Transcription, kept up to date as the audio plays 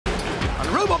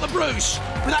robot the Bruce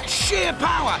with that sheer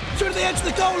power through to the edge of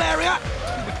the goal area.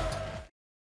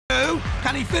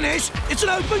 Can he finish? It's an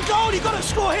open goal. You've got to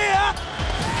score here.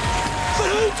 But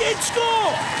who did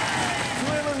score?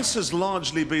 Violence has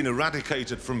largely been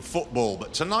eradicated from football,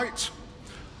 but tonight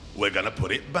we're going to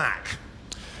put it back.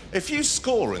 If you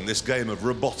score in this game of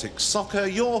robotic soccer,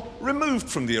 you're removed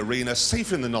from the arena,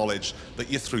 safe in the knowledge that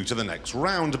you're through to the next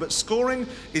round. But scoring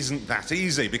isn't that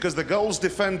easy, because the goal's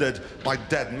defended by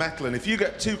dead metal, and if you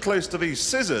get too close to these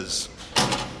scissors,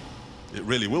 it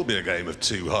really will be a game of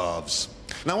two halves.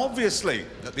 Now, obviously,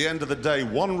 at the end of the day,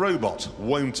 one robot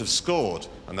won't have scored,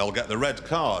 and they'll get the red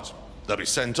card. They'll be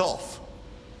sent off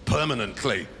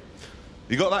permanently.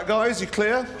 You got that, guys? You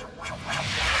clear?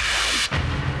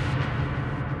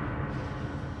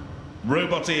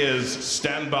 Roboteers,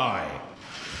 stand by.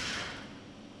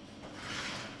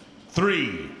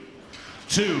 3,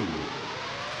 2,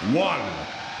 1,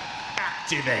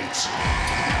 activate.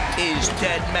 Is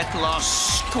dead metal our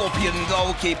scorpion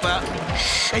goalkeeper,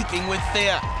 shaking with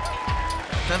fear.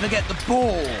 Don't forget the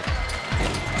ball.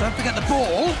 Don't forget the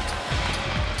ball.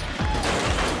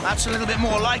 That's a little bit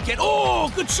more like it. Oh,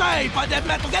 good save by dead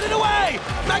metal. Get it away.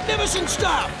 Magnificent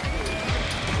stuff.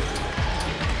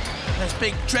 There's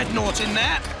big Dreadnought in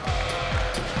there.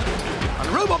 And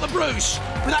robot the Bruce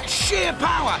with that sheer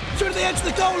power through to the edge of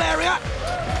the goal area.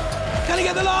 Can he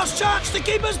get the last chance? The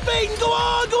keeper's beaten. Go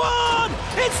on, go on!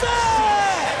 It's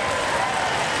there!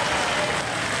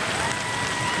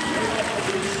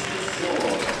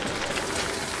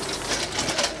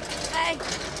 Hey,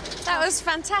 that was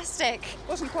fantastic.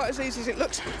 Wasn't quite as easy as it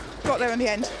looked. Got there in the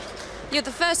end. You're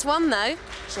the first one, though.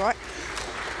 It's all right.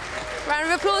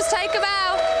 Round of applause, take a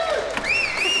bow.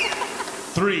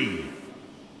 3,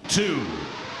 2,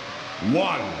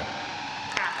 1,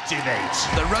 activate.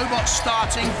 The robots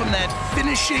starting from their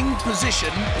finishing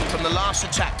position from the last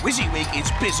attack. WYSIWYG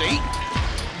is busy.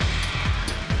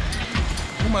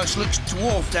 Almost looks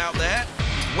dwarfed out there.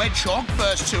 Wedgehog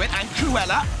first to it, and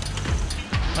Cruella.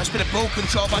 Nice bit of ball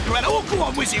control by Cruella. Oh, go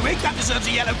on, WYSIWYG. That deserves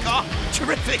a yellow card.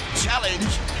 Terrific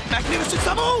challenge. Magnificent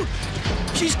stuff. Oh,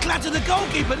 she's clattered the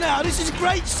goalkeeper now. This is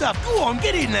great stuff. Go on,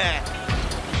 get in there.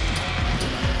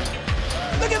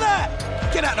 Look at that.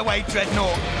 Get out of the way,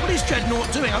 Dreadnought. What is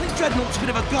Dreadnought doing? I think Dreadnought's a bit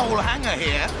of a goal hanger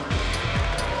here.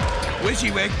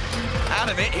 WYSIWYG out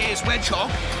of it. Here's Wedgehog.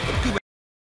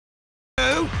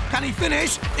 Can he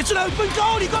finish? It's an open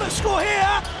goal. You've got to score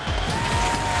here.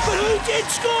 But who did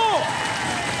score?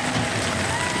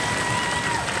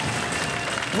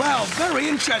 Well, very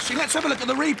interesting. Let's have a look at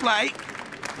the replay.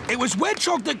 It was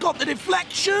Wedgehog that got the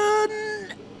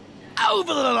deflection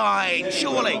over the line,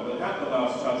 surely. The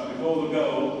last touch before the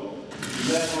goal,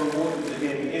 therefore awarded to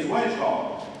him is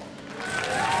Wedgehog.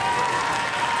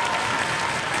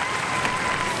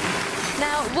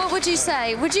 Now, what would you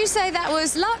say? Would you say that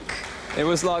was luck? It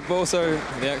was luck, but also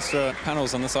the extra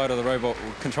panels on the side of the robot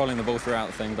were controlling the ball throughout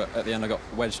the thing, but at the end I got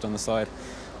wedged on the side,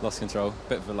 lost control.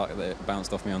 Bit of a luck that it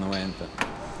bounced off me on the way in. But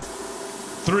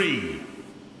 3,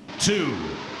 2,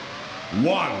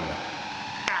 1,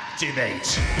 activate.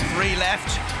 3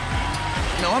 left.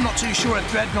 No, I'm not too sure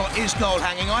if Dreadnought is goal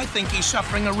hanging. I think he's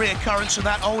suffering a reoccurrence of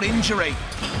that old injury.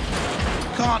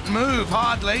 Can't move,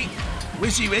 hardly.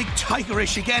 WYSIWYG,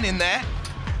 tigerish again in there.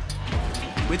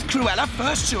 With Cruella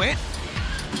first to it.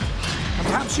 And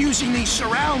perhaps using these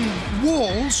surround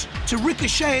walls to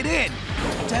ricochet it in.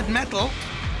 Dead metal.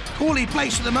 Poorly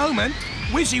placed at the moment.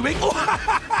 WYSIWYG.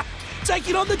 Oh,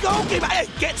 taking on the goalkeeper. Hey,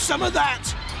 get some of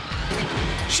that.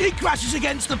 She crashes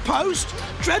against the post.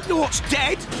 Dreadnought's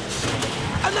dead.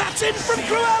 And that's in from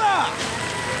Cruella.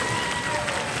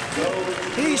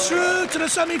 He's through to the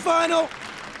semi-final.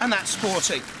 And that's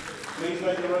sporting. Please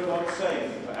make the robot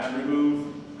safe and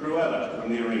remove Cruella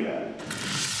from the arena.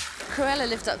 Cruella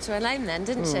lived up to her name then,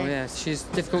 didn't she? Oh, yeah, she's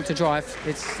difficult to drive.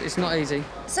 It's not easy.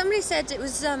 Somebody said it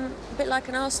was a bit like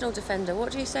an Arsenal defender.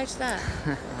 What do you say to that?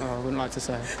 Oh, I wouldn't like to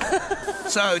say.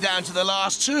 So, down to the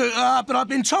last two. But I've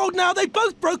been told now they've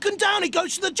both broken down. It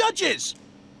goes to the judges.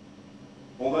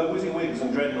 Although WYSIWYG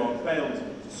and Dreadnought failed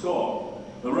to score,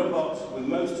 the robot with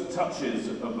most touches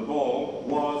of the ball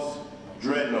was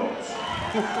Dreadnought.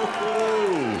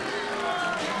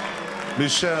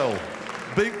 Michelle,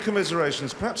 big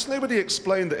commiserations. Perhaps nobody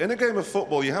explained that in a game of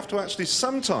football you have to actually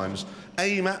sometimes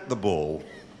aim at the ball.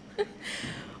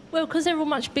 Well, because they're all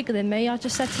much bigger than me, I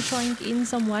just had to try and get in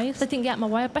some way. If they didn't get out my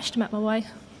way, I bashed them out my way.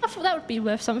 I thought that would be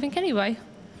worth something anyway.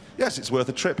 Yes, it's worth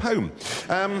a trip home.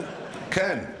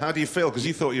 Ken, how do you feel? Because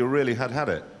you thought you really had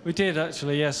it. We did,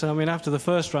 actually, yes. I mean, after the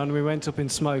first round, we went up in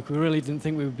smoke. We really didn't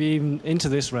think we would be even into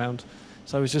this round.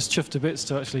 So I was just chuffed to bits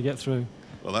to actually get through.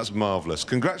 Well, that's marvellous.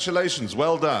 Congratulations,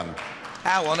 well done.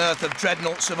 How on earth have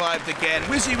Dreadnought survived again?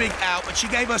 WYSIWYG out, but she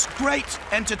gave us great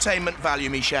entertainment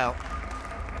value, Michelle.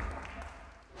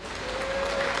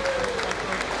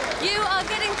 You are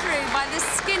getting through by the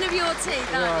skin of your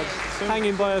teeth, aren't you?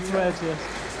 Hanging by a thread, yes.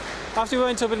 After we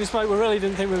went up in the smoke, we really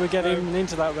didn't think we were getting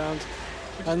into that round.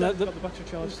 And the battery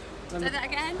charged. Say that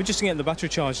again? We're just getting the battery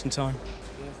charged in time.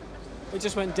 It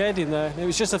just went dead in there. It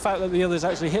was just the fact that the others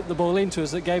actually hit the ball into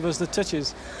us that gave us the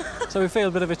touches. So we feel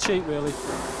a bit of a cheat, really.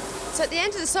 So at the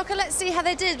end of the soccer, let's see how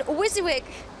they did. WYSIWYG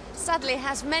sadly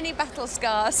has many battle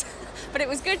scars, but it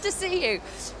was good to see you.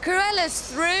 Cruella's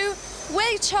through.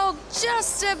 Weichog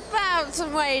just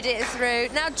about made it through.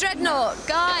 Now, Dreadnought,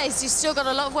 guys, you've still got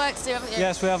a lot of work to do, haven't you?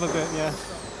 Yes, we have a bit, yeah.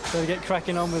 Better get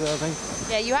cracking on with it, I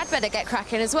think. Yeah, you had better get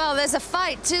cracking as well. There's a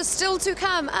fight still to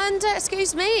come. And,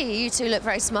 excuse me, you two look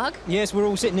very smug. Yes, we're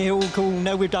all sitting here all cool,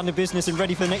 know we've done the business and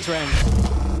ready for the next round.